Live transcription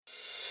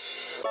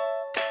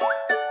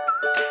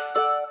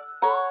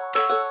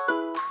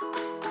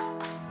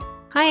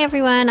Hi,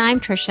 everyone. I'm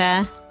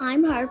Trisha.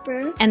 I'm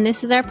Harper. And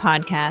this is our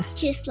podcast,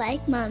 Just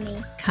Like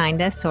Mommy.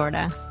 Kinda,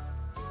 Sorta.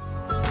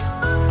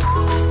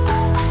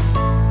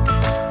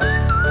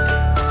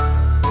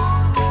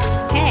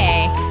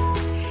 Hey.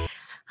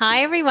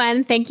 Hi,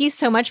 everyone. Thank you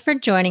so much for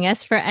joining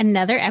us for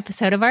another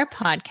episode of our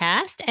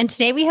podcast. And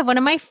today we have one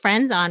of my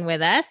friends on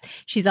with us.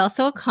 She's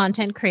also a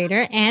content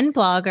creator and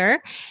blogger.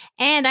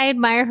 And I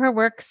admire her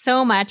work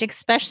so much,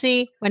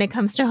 especially when it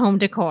comes to home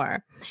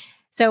decor.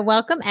 So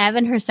welcome Ev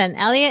and her son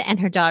Elliot and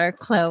her daughter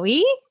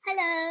Chloe.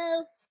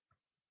 Hello.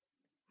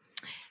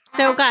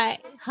 So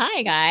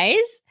hi guys.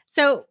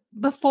 So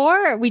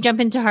before we jump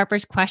into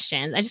Harper's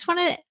questions, I just want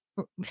to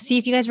see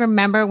if you guys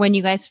remember when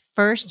you guys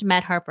first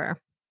met Harper.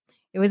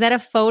 It was at a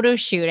photo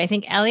shoot. I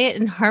think Elliot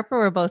and Harper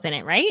were both in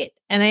it, right?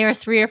 And they were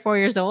 3 or 4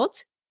 years old.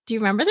 Do you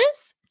remember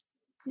this?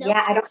 Nope.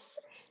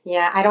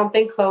 I don't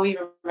think Chloe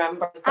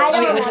remembers. I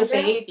don't Chloe was remember.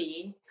 a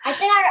baby.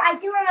 I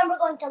do remember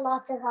going to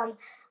lots of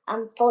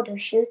photo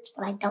shoots,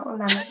 but I don't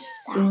remember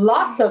that.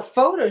 Lots of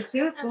photo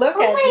shoots. Look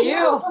at you.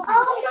 Oh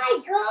my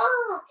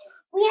god.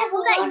 We have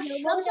lots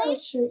of photo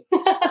shoots.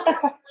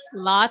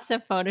 Lots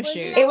of photo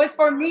shoots. It was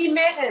for me,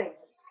 Mitten.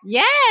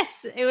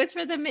 Yes, it was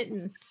for the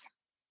mittens.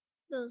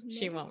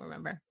 She won't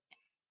remember.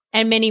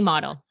 And mini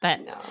model, but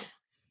No.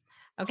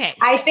 Okay.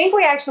 I think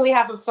we actually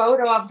have a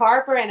photo of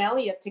Harper and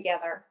Elliot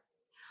together.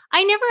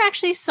 I never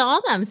actually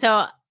saw them,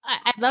 so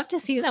I'd love to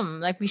see them.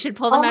 Like we should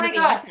pull them out of the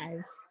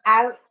archives.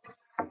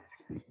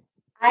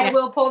 I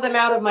will pull them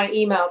out of my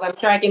emails. I'm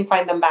sure I can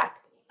find them back.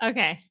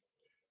 Okay.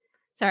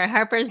 Sorry,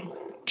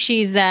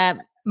 she's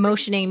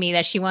motioning me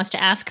that she wants to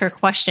ask her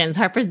questions.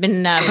 Harper's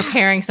been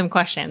preparing some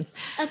questions.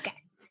 Okay.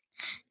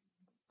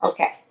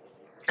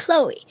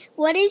 Chloe,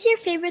 what is your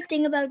favorite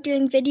thing about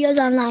doing videos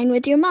online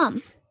with your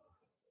mom?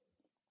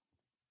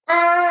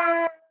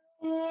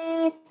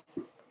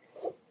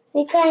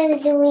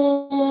 Because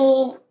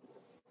we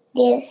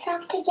do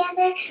stuff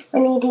together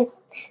when we do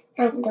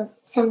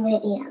some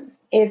videos.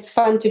 It's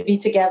fun to be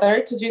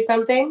together to do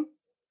something.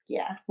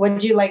 Yeah. What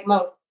do you like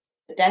most?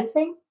 The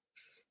dancing?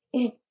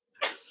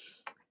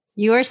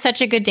 You are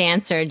such a good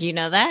dancer. Do you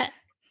know that?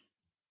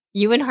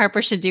 You and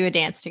Harper should do a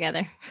dance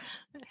together.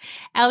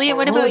 Elliot,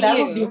 what about that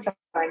you? Would be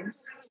fun.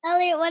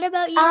 Elliot, what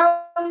about you?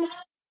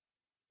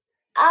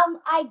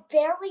 I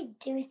barely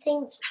do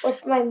things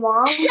with my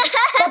mom,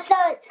 but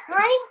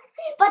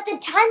the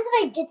time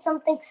that I did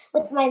something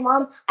with my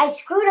mom, I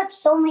screwed up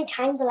so many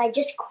times that I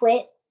just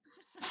quit.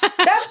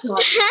 That's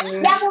not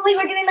true. Yeah, when we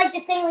were doing like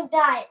the thing with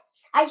that,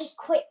 I just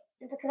quit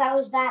because I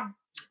was bad.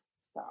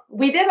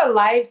 We did a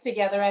live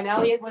together, and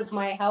Elliot was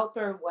my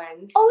helper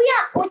once. Oh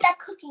yeah, with that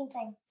cooking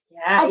thing.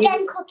 Yeah,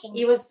 cooking.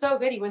 He was so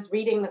good. He was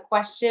reading the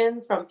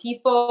questions from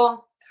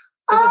people.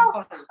 It was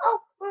fun.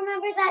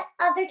 Remember that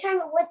other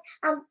time with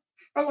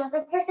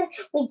another person?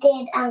 We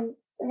did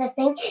the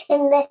thing,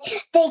 and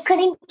they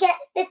couldn't get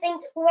the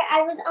thing where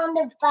I was on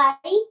the bike,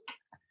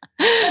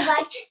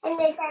 and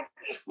they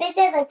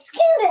said like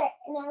scooter,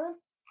 and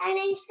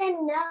I said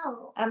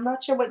no. I'm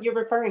not sure what you're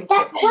referring to.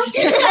 That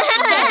question.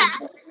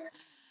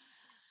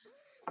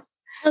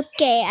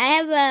 Okay, I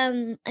have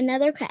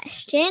another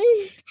question.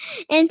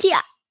 And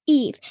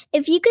Eve,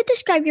 if you could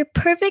describe your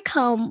perfect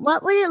home,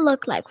 what would it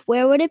look like?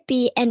 Where would it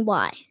be and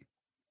why?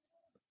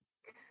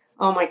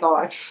 Oh my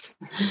gosh.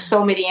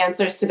 So many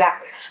answers to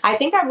that. I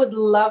think I would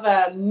love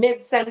a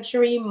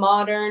mid-century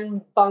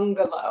modern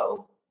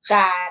bungalow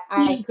that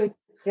I could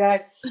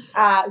just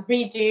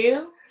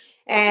redo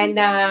and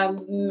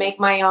make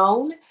my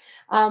own.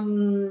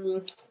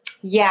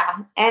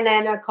 Yeah. And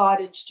then a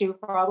cottage too,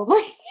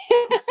 probably.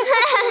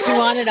 You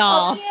want it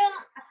all. Yeah.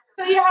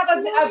 So you have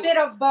a bit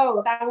of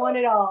both. I want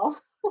it all.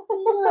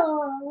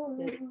 No.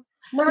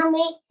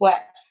 Mommy,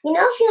 What? you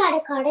know if you had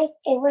a cottage,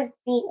 it would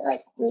be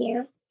like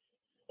weird.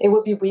 It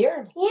would be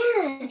weird.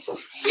 Yes.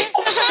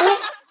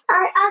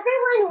 Our other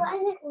one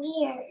wasn't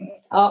weird.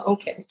 Oh,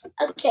 okay.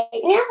 Okay.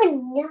 Now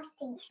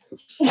nothing.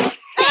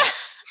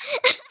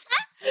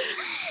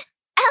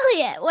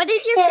 Elliot, what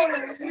is your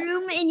favorite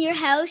room in your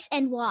house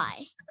and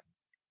why?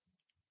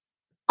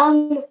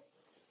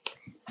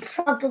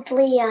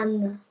 Probably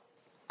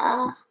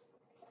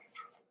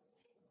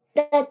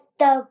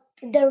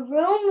the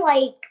room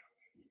like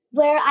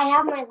where I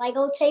have my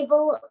Lego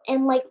table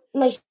and like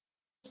my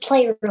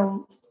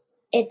playroom.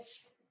 My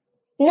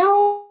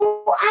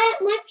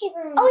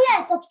favorite room. Oh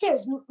yeah, it's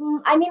upstairs.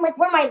 I mean like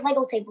where my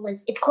Lego table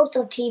is. It's close to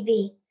the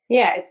TV.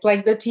 Yeah, it's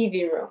like the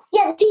TV room.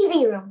 Yeah, the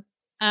TV room.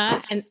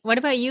 And what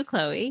about you,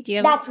 Chloe? Do you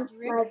have That's a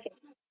my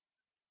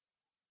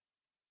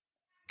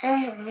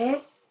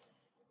favorite.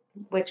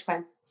 Which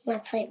one? My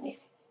playroom.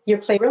 Your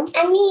playroom?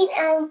 I mean,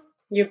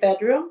 Your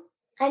bedroom?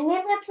 I mean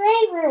my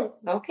playroom.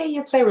 Okay,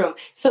 your playroom.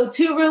 So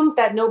 2 rooms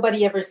that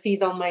nobody ever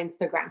sees on my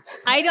Instagram.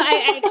 I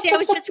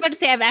was just about to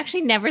say I've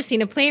actually never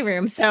seen a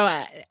playroom,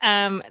 so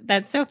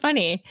that's so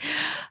funny.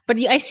 But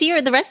I see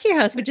the rest of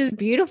your house, which is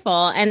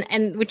beautiful,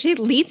 and which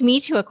leads me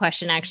to a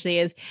question. Actually,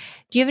 is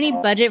do you have any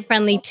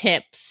budget-friendly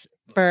tips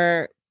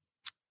for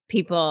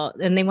people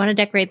and they want to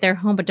decorate their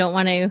home but don't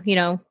want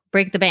to,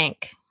 break the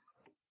bank?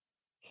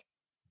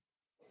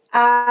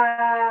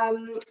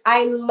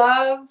 I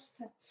love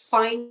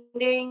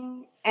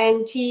finding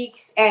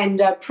antiques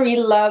and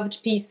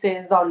pre-loved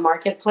pieces on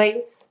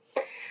Marketplace.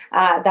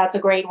 That's a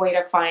great way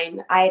to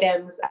find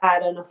items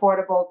at an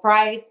affordable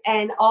price.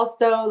 And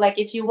also, like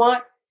if you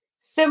want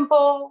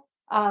simple,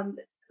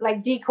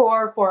 like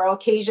decor for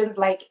occasions,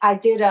 like I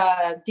did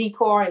a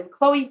decor in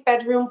Chloe's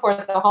bedroom for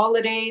the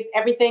holidays.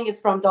 Everything is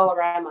from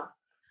Dollarama.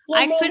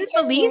 I couldn't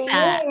believe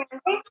that.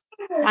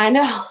 I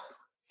know.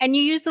 And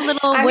you use the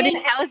little wooden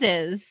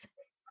houses.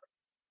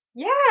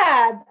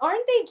 Yeah,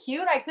 aren't they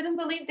cute? I couldn't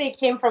believe they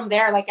came from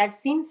there. Like I've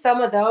seen some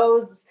of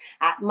those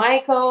at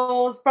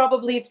Michael's,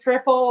 probably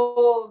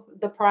triple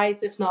the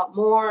price, if not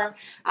more.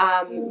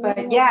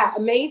 But yeah,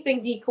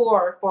 amazing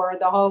decor for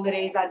the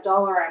holidays at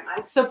Dollarama.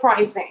 It's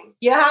surprising.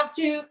 You have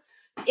to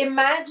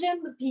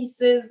imagine the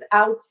pieces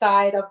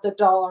outside of the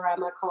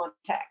Dollarama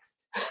context.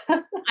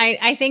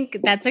 I think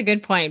that's a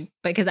good point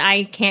because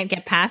I can't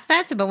get past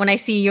that. So, but when I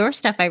see your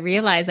stuff, I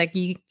realize like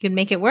you can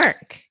make it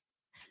work.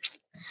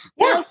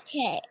 Yeah.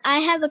 Okay, I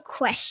have a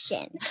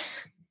question.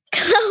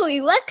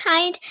 Chloe, what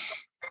kind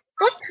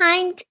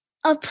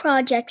of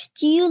projects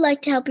do you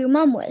like to help your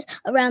mom with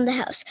around the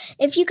house?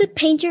 If you could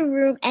paint your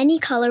room any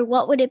color,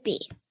 what would it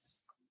be?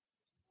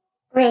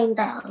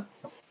 Rainbow.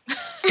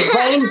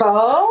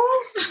 Rainbow?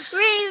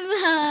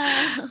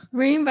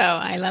 Rainbow.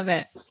 I love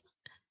it.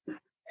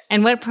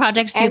 And what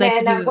projects do you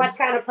like to do? What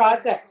kind of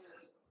project?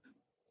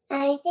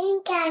 I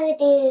think I would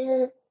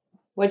do.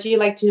 What do you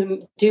like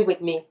to do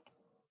with me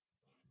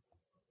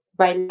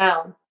right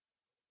now?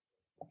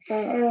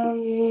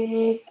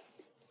 I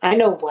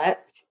know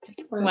what.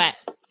 What?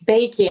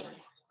 Baking.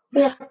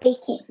 Yeah,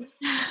 baking.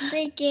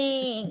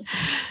 Baking.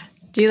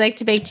 Do you like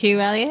to bake too,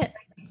 Elliot?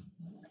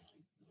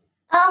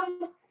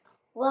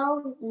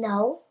 Well,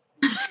 no.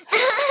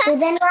 So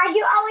then why do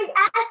you always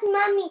ask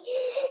mommy,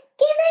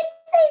 can I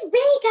please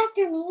bake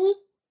after me?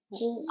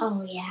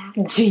 Oh, yeah.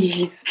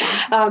 Jeez.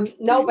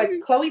 No, but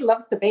Chloe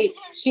loves to bake.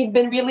 She's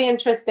been really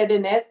interested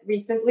in it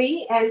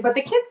recently. But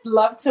the kids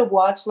love to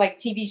watch like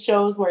TV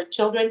shows where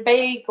children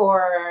bake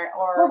or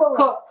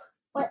cook,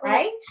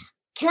 right?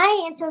 Can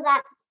I answer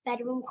that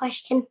bedroom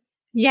question?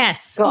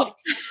 Yes. Go.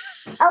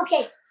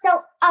 Okay,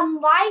 so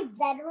my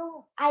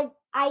bedroom, I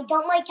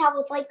don't like how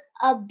it's like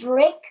a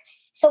brick.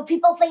 So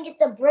people think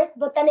it's a brick,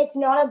 but then it's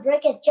not a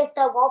brick. It's just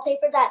a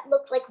wallpaper that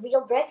looks like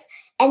real bricks.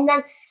 And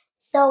then,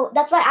 so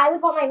that's why I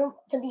would want my room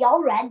to be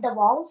all red, the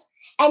walls,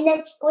 and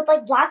then with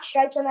like black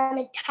stripes and then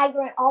a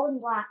tiger all in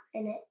black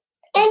in it.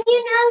 And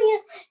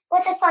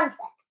with the sunset.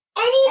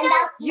 And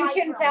you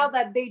can tell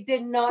that they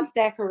did not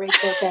decorate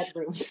their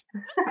bedrooms.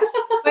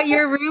 But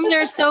your rooms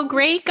are so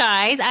great,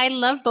 guys. I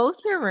love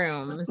both your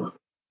rooms.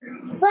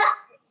 Well,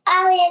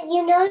 Elliot,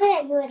 you know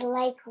that you would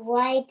like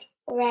white,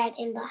 red,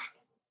 and black.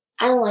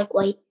 I don't like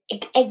white.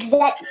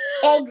 Except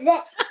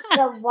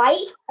the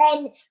white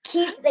and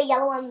keep the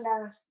yellow and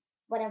the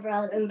whatever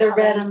else. And the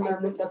red and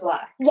the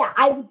black. Yeah,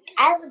 I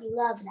would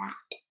love that.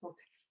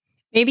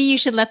 Maybe you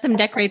should let them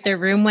decorate their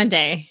room one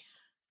day.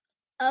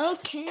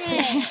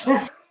 Okay.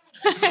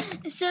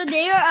 So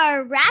there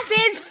are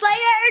rapid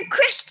fire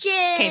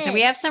questions. Okay, so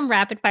we have some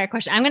rapid fire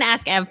questions. I'm going to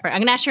ask Ev first. I'm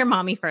going to ask your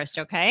mommy first,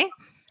 okay?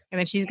 And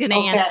then she's going to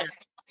answer.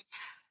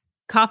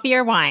 Coffee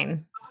or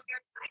wine?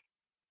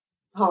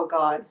 Oh,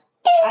 God.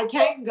 I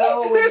can't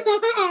go with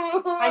it.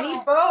 I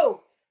need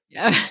both.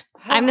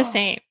 I'm the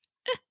same.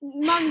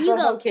 Mom, you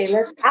go. Okay,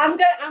 I'm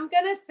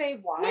gonna say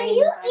wine. No,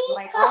 you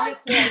like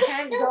honestly, I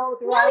can't go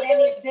throughout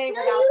any day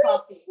without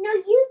coffee. No,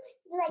 you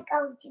like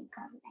do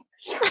coffee.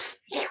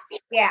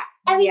 Yeah.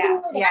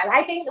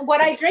 I think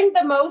what I drink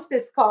the most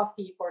is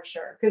coffee for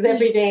sure. Because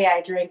every day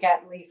I drink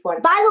at least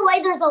one. By the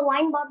way, there's a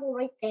wine bottle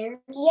right there.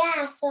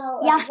 Yeah,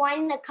 so you have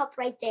wine in the cup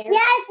right there. Yeah,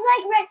 it's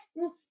like right.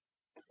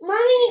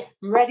 Mommy,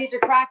 I'm ready to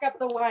crack up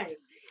the wine.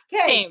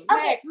 Okay.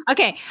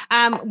 Okay.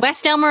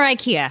 West Elm or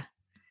IKEA?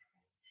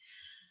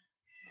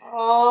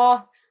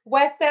 Oh,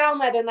 West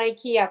Elm at an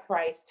IKEA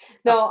price.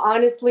 No,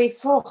 honestly,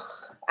 for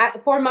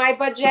my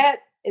budget,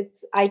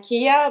 it's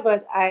IKEA.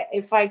 But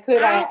if I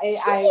could, I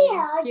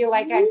feel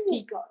like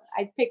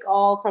I'd pick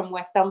all from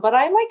West Elm. But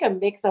I like a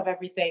mix of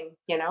everything.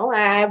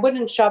 I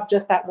wouldn't shop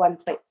just at one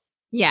place.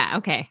 Yeah.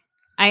 Okay.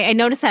 I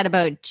noticed that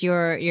about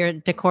your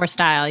decor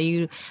style.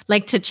 You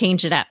like to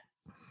change it up.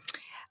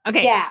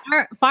 Okay. Yeah.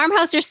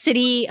 Farmhouse or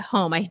city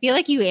home? I feel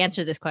like you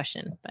answered this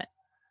question, but.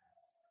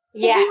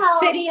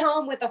 City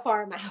home with a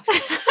farmhouse.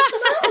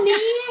 Mommy,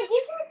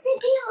 you can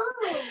city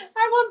home.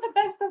 I want the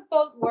best of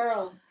both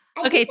worlds.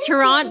 Okay,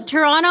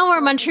 Toronto or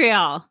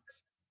Montreal?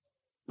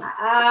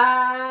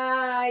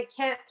 I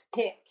can't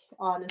pick,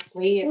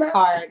 honestly. It's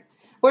hard.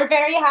 We're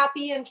very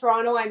happy in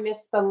Toronto. I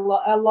missed a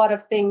lot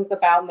of things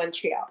about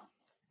Montreal.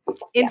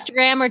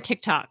 Instagram or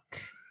TikTok?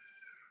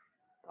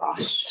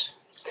 Gosh.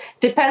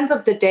 Depends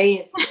of the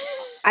days.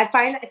 I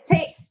find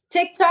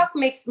TikTok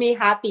makes me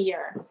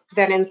happier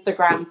than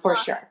Instagram for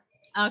sure.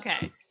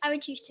 Okay. I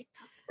would choose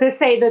TikTok. To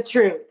say the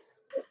truth.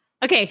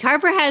 Okay,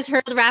 Harper has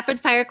her rapid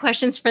fire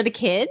questions for the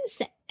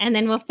kids, and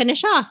then we'll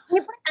finish off.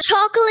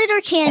 Chocolate or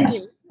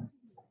candy?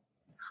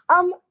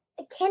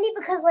 Candy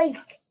because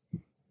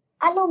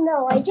I don't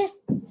know. I just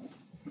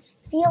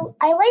feel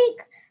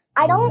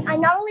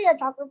I'm not really a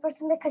chocolate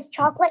person because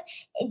chocolate,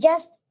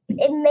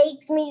 it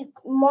makes me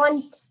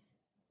want,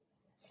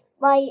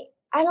 like,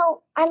 I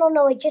don't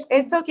know.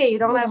 It's okay. You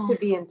don't have to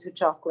be into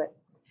chocolate.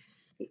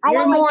 I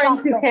You're don't like more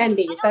into chocolate.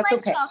 candies. I don't That's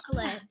like okay.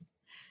 chocolate.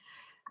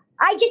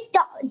 I just,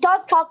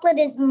 dark chocolate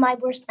is my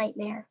worst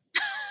nightmare.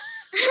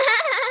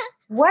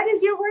 What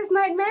is your worst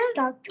nightmare?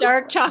 Dark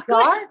chocolate.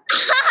 Dark?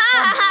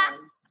 Come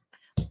on.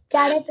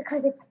 Got it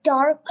because it's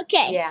dark.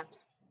 Okay. Yeah.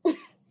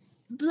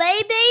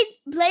 Blades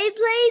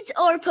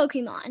or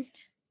Pokemon?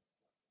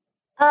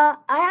 I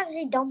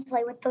actually don't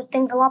play with those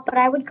things a lot, but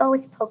I would go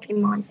with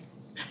Pokemon.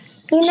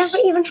 You never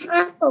even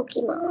had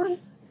Pokemon.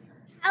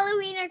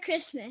 Halloween or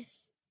Christmas?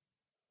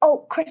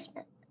 Oh,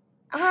 Christmas.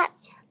 We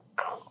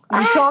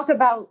talk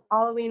about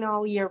Halloween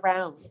all year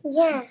round.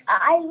 Yeah,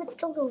 I would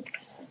still go with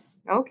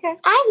Christmas. Okay.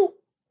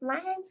 My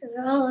answer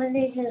for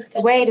holidays is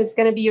Christmas. Wait, it's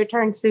going to be your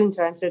turn soon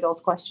to answer those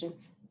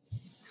questions.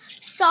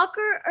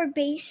 Soccer or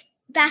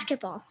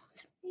basketball?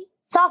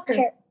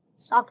 Soccer.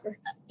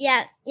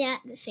 Yeah,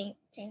 the same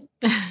thing.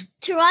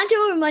 Toronto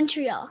or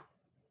Montreal?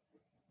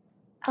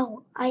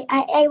 Oh,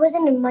 I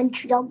wasn't in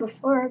Montreal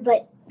before,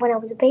 but when I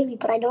was a baby,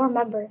 but I don't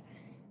remember.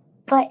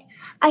 But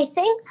I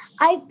think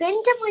I've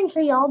been to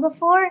Montreal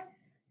before,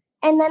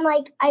 and then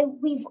I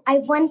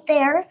went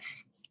there,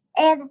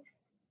 and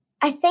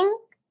I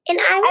think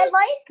I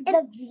like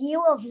the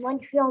view of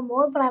Montreal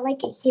more, but I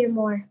like it here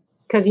more.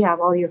 Because you have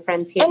all your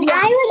friends here. And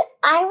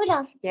I would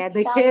also pick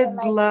the soccer, kids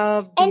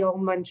love the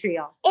old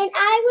Montreal. and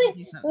I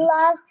would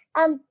love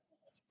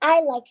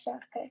I like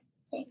soccer.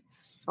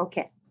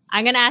 Okay.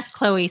 I'm going to ask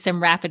Chloe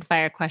some rapid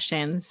fire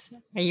questions.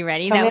 Are you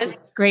ready? Come That in. was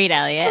great,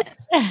 Elliot.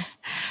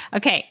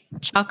 Okay.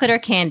 Chocolate or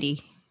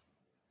candy?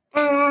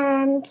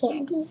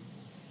 Candy.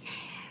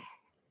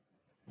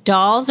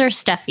 Dolls or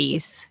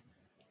stuffies?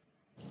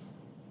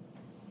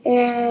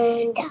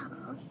 And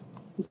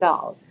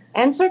Dolls.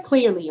 Answer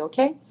clearly,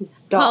 okay?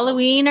 Dolls.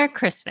 Halloween or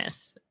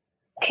Christmas?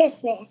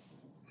 Christmas.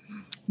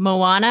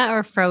 Moana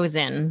or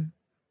Frozen?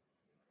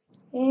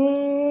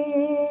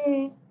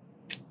 I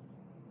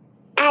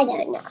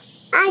don't know.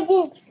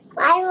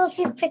 I will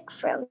just pick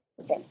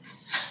Frozen.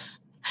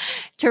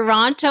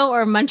 Toronto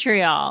or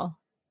Montreal?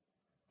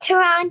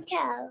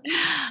 Toronto.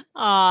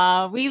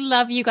 Aw, we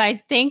love you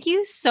guys. Thank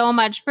you so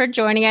much for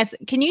joining us.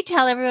 Can you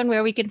tell everyone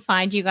where we can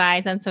find you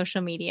guys on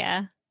social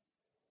media?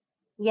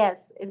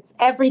 Yes, it's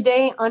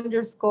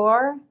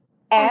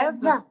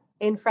everyday_Eve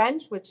in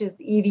French, which is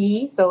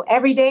EVE. So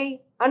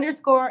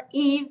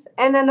everyday_Eve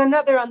and then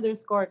another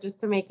underscore just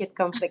to make it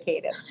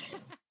complicated.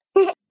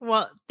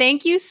 Well,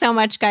 thank you so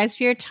much, guys,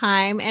 for your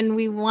time. And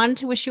we want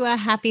to wish you a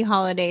happy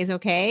holidays,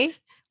 okay?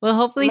 We'll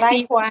hopefully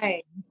see you.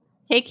 Likewise.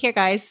 Take care,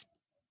 guys.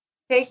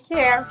 Take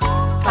care.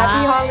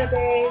 Happy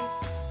holidays.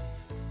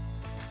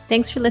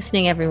 Thanks for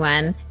listening,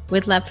 everyone.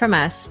 With love from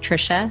us,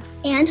 Trisha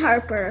And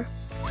Harper.